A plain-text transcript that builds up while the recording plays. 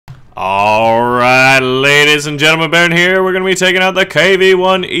Alright, ladies and gentlemen, Baron here. We're going to be taking out the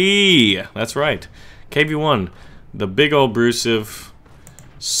KV-1e. That's right. KV-1. The big old Brusive.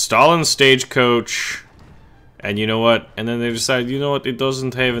 Stalin stagecoach. And you know what? And then they decided, you know what? It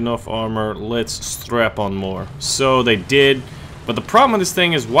doesn't have enough armor. Let's strap on more. So they did. But the problem with this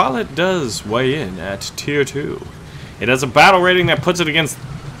thing is, while it does weigh in at tier 2, it has a battle rating that puts it against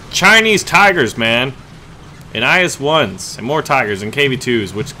Chinese Tigers, man. And IS-1s, and more Tigers, and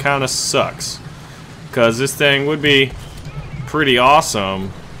KV-2s, which kind of sucks. Because this thing would be pretty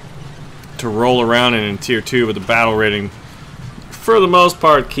awesome to roll around in tier 2, but the battle rating, for the most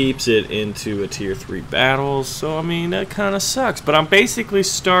part, keeps it into a tier 3 battle. So, I mean, that kind of sucks. But I'm basically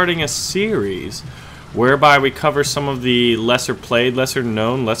starting a series whereby we cover some of the lesser played, lesser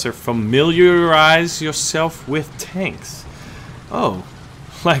known, lesser familiarize yourself with tanks. Oh.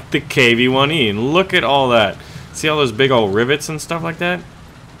 Like the KV-1e, and look at all that. See all those big old rivets and stuff like that?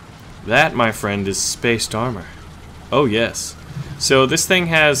 That, my friend, is spaced armor. Oh yes. So this thing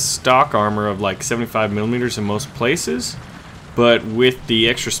has stock armor of like 75mm in most places, but with the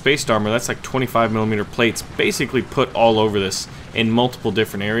extra spaced armor, that's like 25mm plates basically put all over this in multiple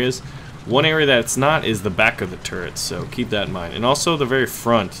different areas. One area that it's not is the back of the turret, so keep that in mind. And also the very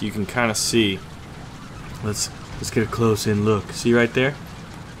front, you can kind of see. Let's get a close in look. See right there?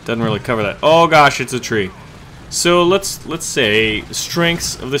 Doesn't really cover that. Oh gosh, it's a tree. So let's say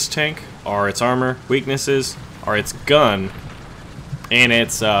strengths of this tank are its armor, weaknesses are its gun, and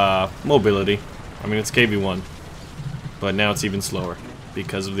its mobility. I mean, it's KV-1, but now it's even slower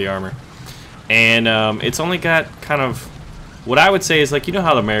because of the armor. And it's only got kind of what I would say is, like, you know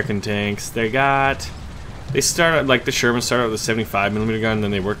how the American tanks, they started, like the Sherman started with a 75mm gun, and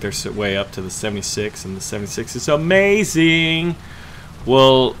then they worked their way up to the 76, and the 76 is amazing.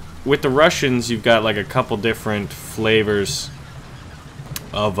 Well, with the Russians, you've got like a couple different flavors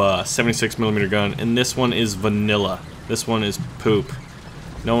of 76mm gun, and this one is vanilla. This one is poop.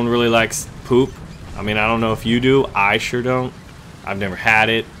 No one really likes poop. I mean, I don't know if you do. I sure don't. I've never had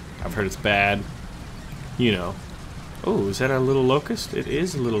it. I've heard it's bad. You know. Oh, is that a little locust? It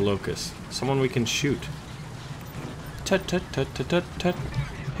is a little locust. Someone we can shoot. Tut tut tut tut tut tut.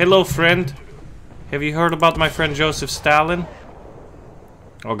 Hello, friend. Have you heard about my friend Joseph Stalin?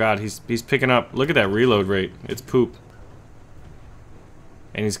 Oh god, he's picking up. Look at that reload rate. It's poop.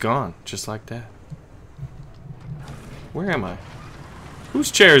 And he's gone, just like that. Where am I?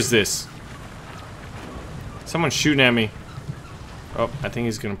 Whose chair is this? Someone's shooting at me. Oh, I think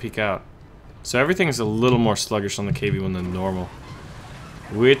he's gonna peek out. So everything's a little more sluggish on the KV-1 than normal.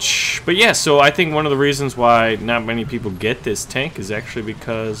 But yeah, so I think one of the reasons why not many people get this tank is actually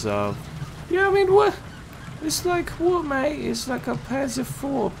because of... Yeah, I mean, what? It's like, what, mate? It's like a Panzer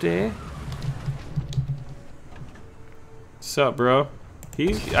 4 up there. What's up, bro?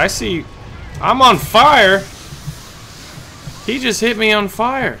 I see... I'm on fire! He just hit me on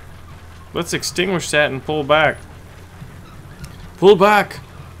fire. Let's extinguish that and pull back. Pull back!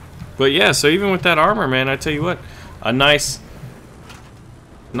 But yeah, so even with that armor, man, I tell you what, a nice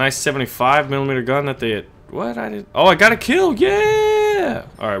 75mm gun that they... What? Oh, I got a kill! Yeah!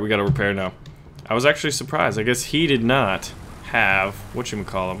 Alright, we gotta repair now. I was actually surprised. I guess he did not have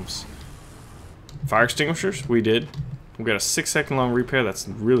whatchamacallums. Fire extinguishers? We did. We got a 6-second long repair. That's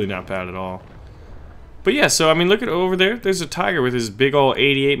really not bad at all. But yeah, so I mean, look at over there. There's a Tiger with his big old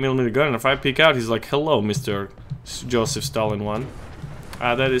 88mm gun, and if I peek out, he's like, "Hello, Mr. Joseph Stalin 1.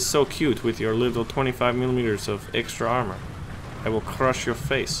 That is so cute with your little 25mm of extra armor. I will crush your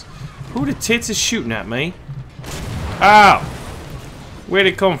face." Who the tits is shooting at me? Ow! Where'd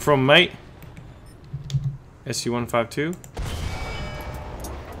it come from, mate? SU-152?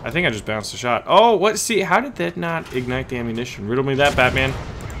 I think I just bounced a shot. Oh, what? See, how did that not ignite the ammunition? Riddle me that, Batman.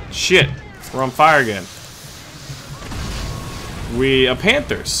 Shit, we're on fire again. A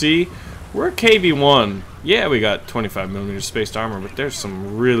Panther. See, we're a KV-1. Yeah, we got 25mm spaced armor, but there's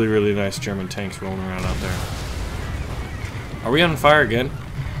some really, really nice German tanks rolling around out there. Are we on fire again?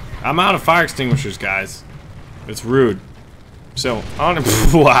 I'm out of fire extinguishers, guys. It's rude. So, on.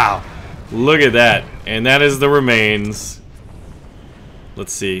 Wow. Look at that. And that is the remains.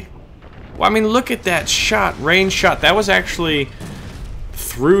 Let's see. Well, I mean, look at that shot. Range shot. That was actually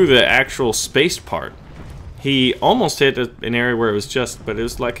through the actual spaced part. He almost hit an area where it was just, but it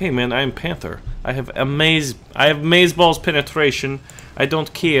was like, hey man, I'm Panther. I have mazeballs penetration. I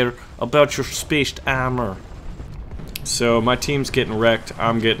don't care about your spaced armor. So my team's getting wrecked.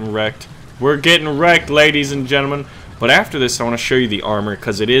 I'm getting wrecked. We're getting wrecked, ladies and gentlemen. But after this, I want to show you the armor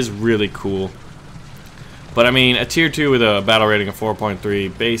because it is really cool. But I mean, a tier 2 with a battle rating of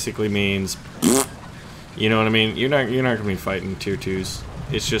 4.3 basically means, you know what I mean? You're not gonna be fighting tier 2s.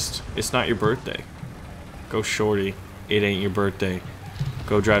 it's not your birthday. Go shorty, it ain't your birthday.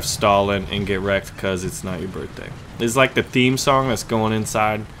 Go drive Stalin and get wrecked because it's not your birthday. It's like the theme song that's going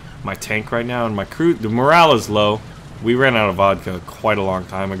inside my tank right now, and my crew, the morale is low. We ran out of vodka quite a long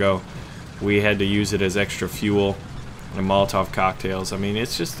time ago. We had to use it as extra fuel and Molotov cocktails. I mean,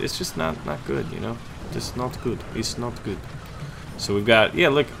 it's just not good, you know? Just not good. It's not good. So we've got, yeah,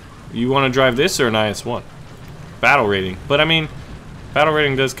 look, you want to drive this or an IS-1? Battle rating. But I mean, battle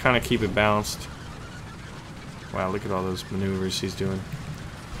rating does kind of keep it balanced. Wow, look at all those maneuvers he's doing.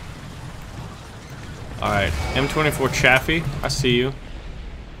 Alright, M24 Chaffee, I see you.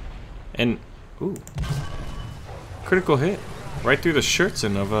 And, ooh, critical hit. Right through the shirts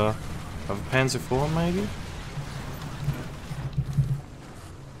of a Panzer IV, maybe?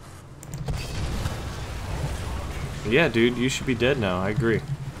 Yeah, dude, you should be dead now, I agree.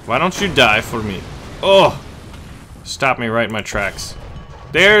 Why don't you die for me? Oh! Stop me right in my tracks.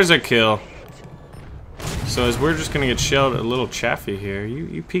 There's a kill. So as we're just gonna get shelled a little Chaffee here.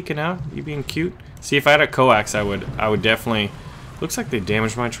 You peeking out? You being cute? See, if I had a coax, I would definitely. Looks like they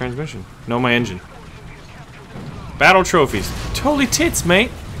damaged my transmission. No, my engine. Battle trophies. Totally tits,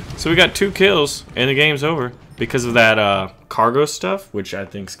 mate. So we got 2 kills and the game's over because of that cargo stuff, which I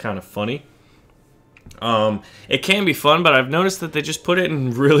think is kind of funny. It can be fun, but I've noticed that they just put it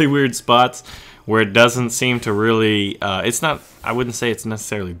in really weird spots where it doesn't seem to really. It's not. I wouldn't say it's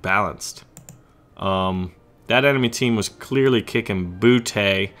necessarily balanced. That enemy team was clearly kicking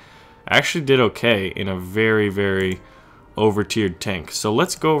booty. I actually did okay in a very, very over-tiered tank. So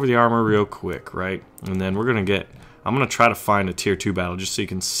let's go over the armor real quick, right? And then we're gonna get. I'm gonna try to find a tier 2 battle just so you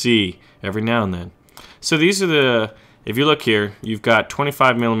can see every now and then. So these are the. If you look here, you've got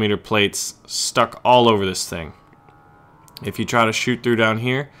 25mm plates stuck all over this thing. If you try to shoot through down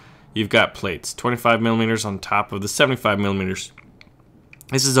here, you've got plates. 25mm on top of the 75mm.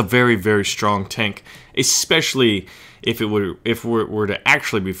 This is a very, very strong tank, especially if we're to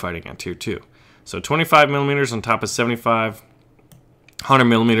actually be fighting at tier 2. So 25mm on top of 75,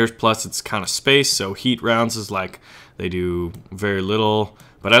 100mm plus it's kind of space, so heat rounds is like they do very little.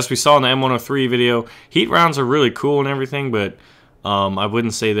 But as we saw in the M103 video, heat rounds are really cool and everything, but I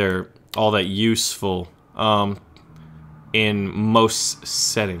wouldn't say they're all that useful in most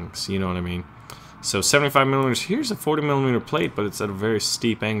settings, you know what I mean? So 75mm, here's a 40mm plate, but it's at a very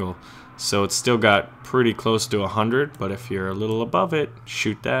steep angle. So it's still got pretty close to 100, but if you're a little above it,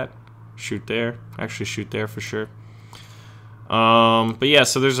 shoot that, shoot there, actually shoot there for sure. But yeah,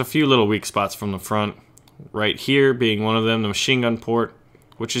 so there's a few little weak spots from the front. Right here being one of them, the machine gun port,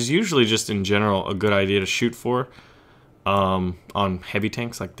 which is usually just in general a good idea to shoot for on heavy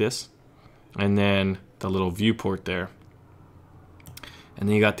tanks like this. And then the little viewport there. And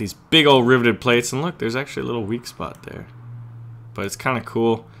then you got these big old riveted plates, and look, there's actually a little weak spot there. But it's kind of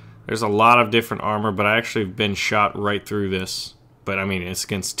cool. There's a lot of different armor, but I actually have been shot right through this. But I mean, it's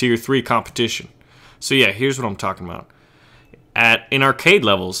against tier 3 competition. So yeah, here's what I'm talking about. In arcade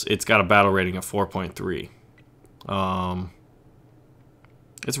levels, it's got a battle rating of 4.3.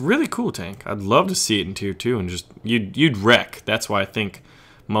 It's a really cool tank. I'd love to see it in tier 2 and just you'd wreck. That's why I think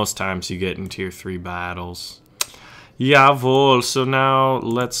most times you get in tier 3 battles. Jawohl. So now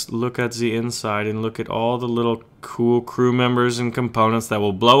let's look at the inside and look at all the little cool crew members and components that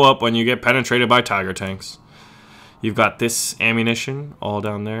will blow up when you get penetrated by Tiger tanks. You've got this ammunition all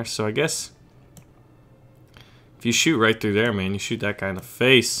down there. So I guess if you shoot right through there, man, you shoot that guy in the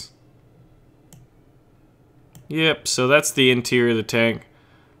face. Yep, so that's the interior of the tank.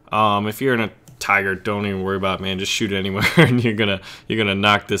 If you're in a Tiger, don't even worry about it, man. Just shoot it anywhere and you're gonna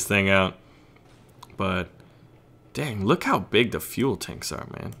knock this thing out. But dang, look how big the fuel tanks are,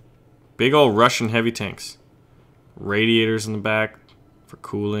 man. Big old Russian heavy tanks. Radiators in the back for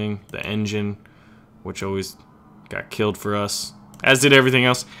cooling. The engine, which always got killed for us, as did everything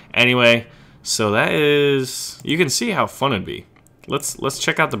else. Anyway, so that is, you can see how fun it'd be. Let's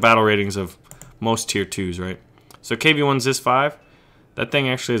check out the battle ratings of most tier 2s, right? So KV-1's this 5. That thing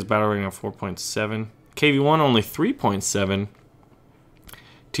actually has a battle rating of 4.7. KV-1 only 3.7.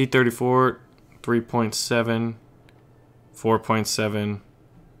 T-34 3.7. 4.7.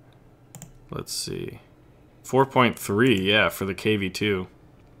 Let's see. 4.3, yeah, for the KV-2.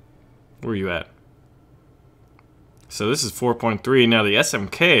 Where are you at? So this is 4.3. Now the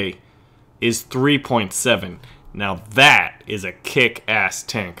SMK is 3.7. Now that is a kick-ass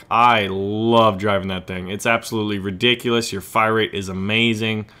tank. I love driving that thing. It's absolutely ridiculous. Your fire rate is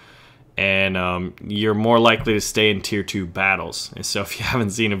amazing. And you're more likely to stay in tier 2 battles. And so if you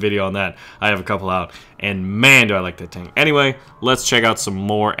haven't seen a video on that, I have a couple out. And man, do I like that tank. Anyway, let's check out some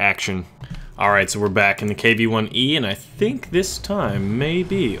more action. Alright, so we're back in the KV-1e, and I think this time,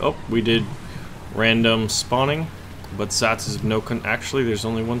 maybe... Oh, we did random spawning, but Zats is no... Actually, there's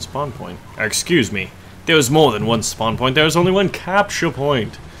only one spawn point. Excuse me. There was more than one spawn point. There was only one capture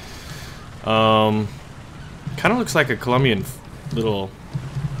point. Kind of looks like a Colombian little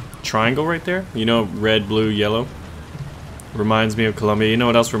triangle right there. You know, red, blue, yellow. Reminds me of Colombia. You know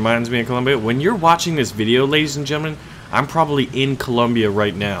what else reminds me of Colombia? When you're watching this video, ladies and gentlemen, I'm probably in Colombia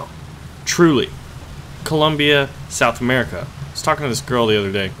right now. Truly. Colombia, South America. I was talking to this girl the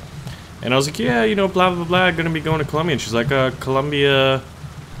other day, and I was like, yeah, you know, blah, blah, blah, gonna be going to Colombia. And she's like, Colombia,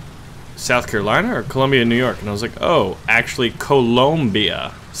 South Carolina, or Colombia, New York? And I was like, oh, actually,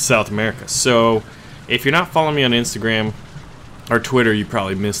 Colombia, South America. So, if you're not following me on Instagram or Twitter, you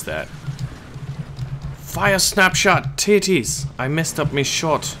probably missed that. Fire snapshot, titties. I messed up my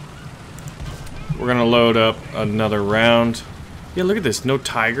shot. We're gonna load up another round. Yeah, look at this. No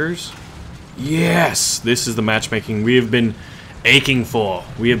tigers. Yes, this is the matchmaking we have been aching for.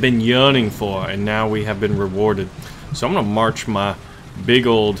 We have been yearning for, and now we have been rewarded. So I'm gonna march my big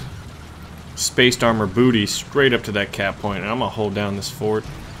old spaced armor booty straight up to that cap point, and I'm gonna hold down this fort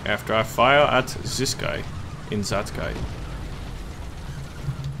after I fire at this guy, in that guy.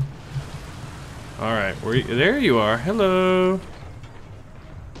 Alright, there you are. Hello.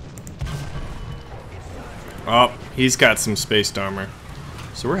 Oh, he's got some spaced armor.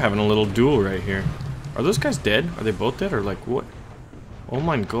 So we're having a little duel right here. Are those guys dead? Are they both dead or like what? Oh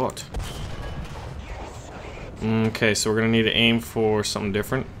my god. Okay, so we're gonna need to aim for something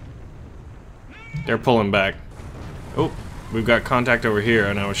different. They're pulling back. Oh, we've got contact over here,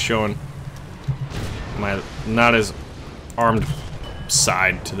 and I was showing my not as armed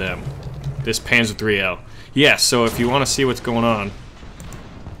side to them. This Panzer 3L. Yeah, so if you want to see what's going on,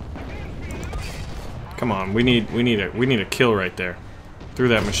 come on, we need a kill right there. Through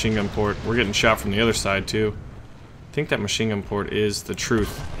that machine gun port. We're getting shot from the other side too. I think that machine gun port is the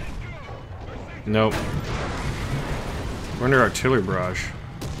truth. Nope. We're under artillery barrage.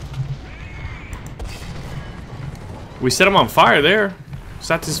 We set him on fire there.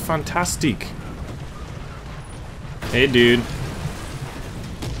 That is fantastic. Hey, dude.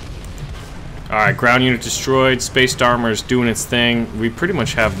 Alright, ground unit destroyed. Spaced armor is doing its thing. We pretty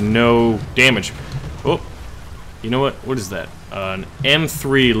much have no damage. Oh, you know what? What is that? An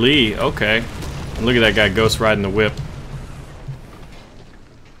M3 Lee. Okay. And look at that guy ghost riding the whip.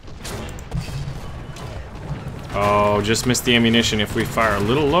 Oh, just missed the ammunition. If we fire a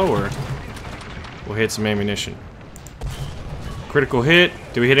little lower, we'll hit some ammunition. Critical hit.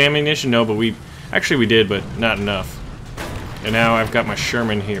 Did we hit ammunition? No, but we... Actually, we did, but not enough. And now I've got my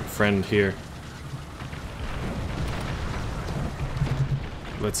Sherman here, friend here.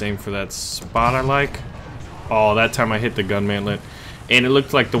 Let's aim for that spot I like. Oh, that time I hit the gun mantlet. And it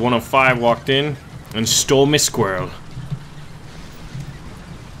looked like the 105 walked in and stole my squirrel.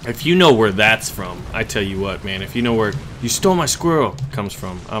 If you know where that's from, I tell you what, man. If you know where you stole my squirrel comes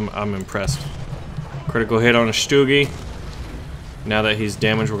from, I'm impressed. Critical hit on a Stoogie. Now that he's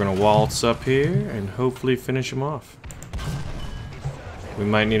damaged, we're going to waltz up here and hopefully finish him off. We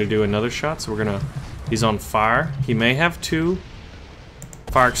might need to do another shot, so we're going to... He's on fire. He may have two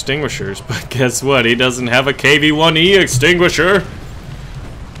fire extinguishers, but guess what? He doesn't have a KV-1e extinguisher.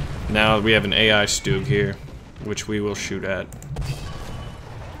 Now we have an AI Stoog here, which we will shoot at.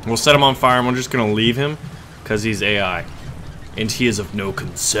 We'll set him on fire, and we're just gonna leave him because he's AI, and he is of no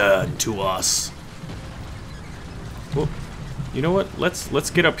concern to us. Well, you know what? Let's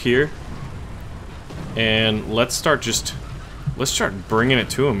get up here, and let's start bringing it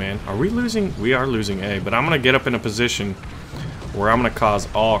to him, man. Are we losing? We are losing A, but I'm gonna get up in a position where I'm going to cause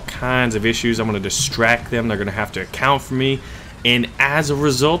all kinds of issues. I'm going to distract them. They're going to have to account for me. And as a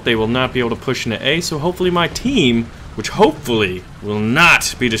result, they will not be able to push into A. So hopefully my team, which hopefully will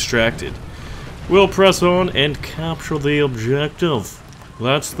not be distracted, will press on and capture the objective.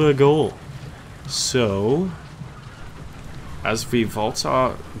 That's the goal. So, as we vault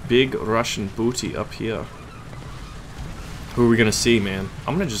our big Russian booty up here, who are we going to see, man?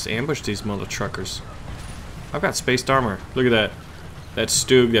 I'm going to just ambush these mother truckers. I've got spaced armor. Look at that. That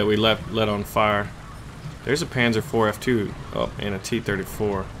Stoog that we let on fire. There's a Panzer IV F2. Oh, and a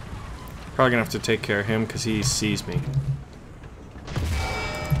T-34. Probably gonna have to take care of him because he sees me.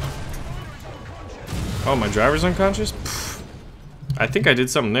 Oh, my driver's unconscious? Pfft. I think I did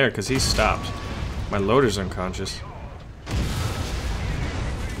something there because he stopped. My loader's unconscious.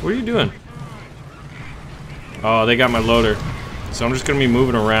 What are you doing? Oh, they got my loader. So I'm just gonna be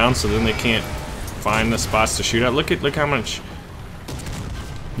moving around so then they can't find the spots to shoot at. Look how much.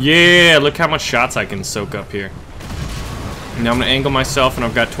 Yeah, look how much shots I can soak up here. Now I'm gonna angle myself, and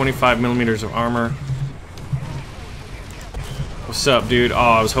I've got 25 millimeters of armor. What's up, dude? Oh,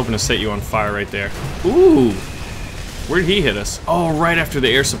 I was hoping to set you on fire right there. Ooh! Where'd he hit us? Oh, right after the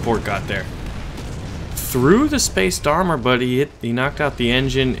air support got there. Through the spaced armor, but he knocked out the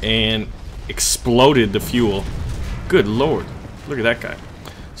engine and exploded the fuel. Good lord. Look at that guy.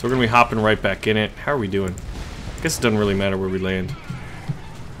 So we're gonna be hopping right back in it. How are we doing? I guess it doesn't really matter where we land.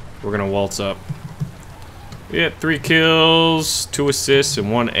 We're gonna waltz up. We had 3 kills, 2 assists,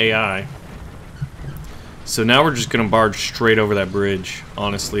 and 1 AI. So now we're just gonna barge straight over that bridge.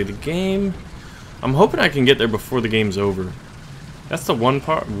 Honestly, the game, I'm hoping I can get there before the game's over. That's the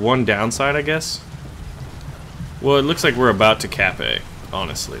one downside, I guess. Well, it looks like we're about to cap A,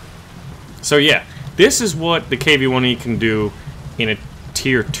 honestly. So yeah, this is what the KV-1e can do in a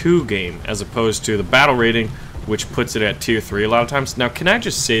tier 2 game, as opposed to the battle rating, which puts it at tier 3 a lot of times. Now, can I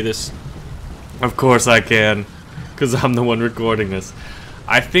just say this? Of course I can, because I'm the one recording this.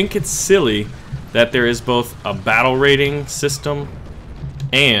 I think it's silly that there is both a battle rating system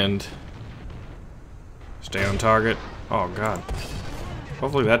and... Stay on target. Oh, God.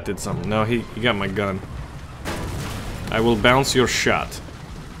 Hopefully that did something. No, he got my gun. I will bounce your shot.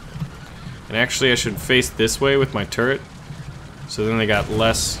 And actually, I should face this way with my turret, so then they got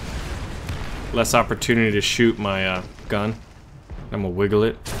less opportunity to shoot my gun. I'm gonna wiggle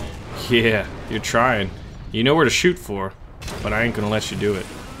it. Yeah, you're trying. You know where to shoot for, but I ain't gonna let you do it.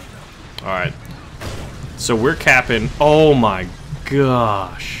 Alright. So we're capping. Oh my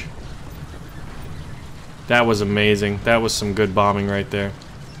gosh. That was amazing. That was some good bombing right there.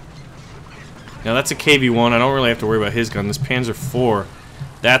 Now that's a KV-1. I don't really have to worry about his gun. This Panzer 4,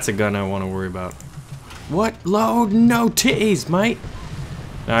 that's a gun I want to worry about. What? Load? No titties, mate.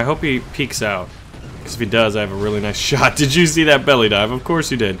 Now I hope he peeks out, because if he does, I have a really nice shot. Did you see that belly dive? Of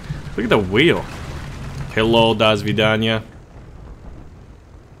course you did. Look at the wheel. Hello, das vidanya.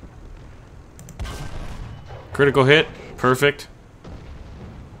 Critical hit. Perfect.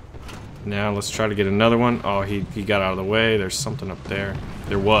 Now let's try to get another one. Oh, he got out of the way. There's something up there.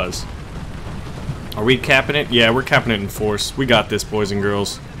 There was. Are we capping it? Yeah, we're capping it in force. We got this, boys and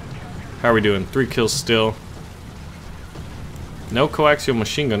girls. How are we doing? 3 kills still. No coaxial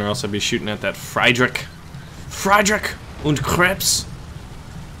machine gun, or else I'd be shooting at that Friedrich. Friedrich und Krebs.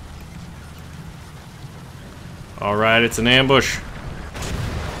 Alright, it's an ambush.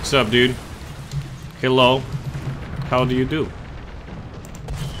 What's up, dude? Hello. How do you do?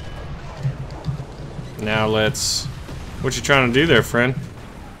 Now let's... What you trying to do there, friend?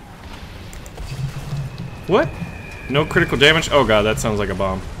 What? No critical damage? Oh god, that sounds like a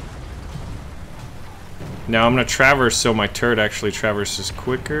bomb. Now I'm gonna traverse so my turret actually traverses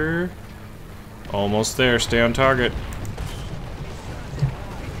quicker. Almost there, stay on target.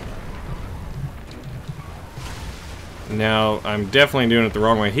 Now, I'm definitely doing it the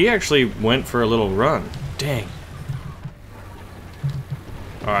wrong way. He actually went for a little run. Dang.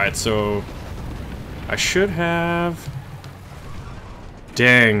 Alright, so... I should have...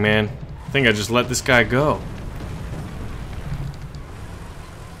 Dang, man. I think I just let this guy go.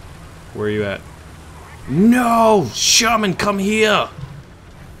 Where are you at? No! Sherman, come here!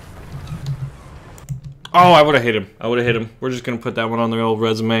 Oh, I would have hit him. I would have hit him. We're just going to put that one on the old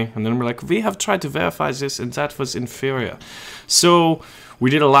resume. And then we're like, we have tried to verify this, and that was inferior. So, we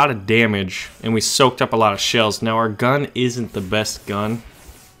did a lot of damage, and we soaked up a lot of shells. Now, our gun isn't the best gun.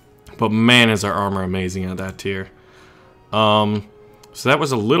 But man, is our armor amazing at that tier. So that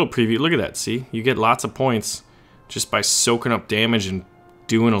was a little preview. Look at that, see? You get lots of points just by soaking up damage and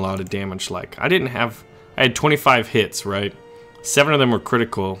doing a lot of damage. Like, I had 25 hits, right? 7 of them were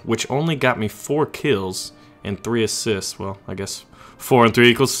critical, which only got me 4 kills and 3 assists. Well, I guess 4 and 3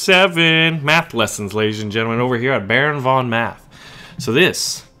 equals 7. Math lessons, ladies and gentlemen, over here at BaronVonGamez. So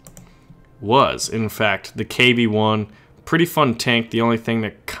this was, in fact, the KV-1. Pretty fun tank. The only thing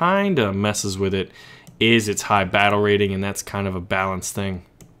that kind of messes with it is its high battle rating, and that's kind of a balanced thing.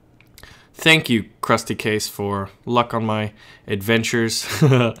 Thank you, Krusty Case, for luck on my adventures,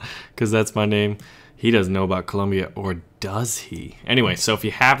 because that's my name. He doesn't know about Colombia, or does he? Anyway, so if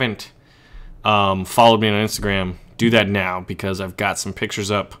you haven't followed me on Instagram, do that now, because I've got some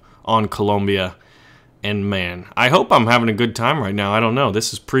pictures up on Colombia. And man, I hope I'm having a good time right now. I don't know.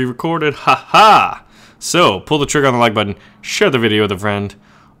 This is pre-recorded. Ha-ha! So, pull the trigger on the like button, share the video with a friend.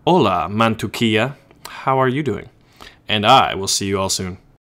 Hola, Mantuquilla. How are you doing? And I will see you all soon.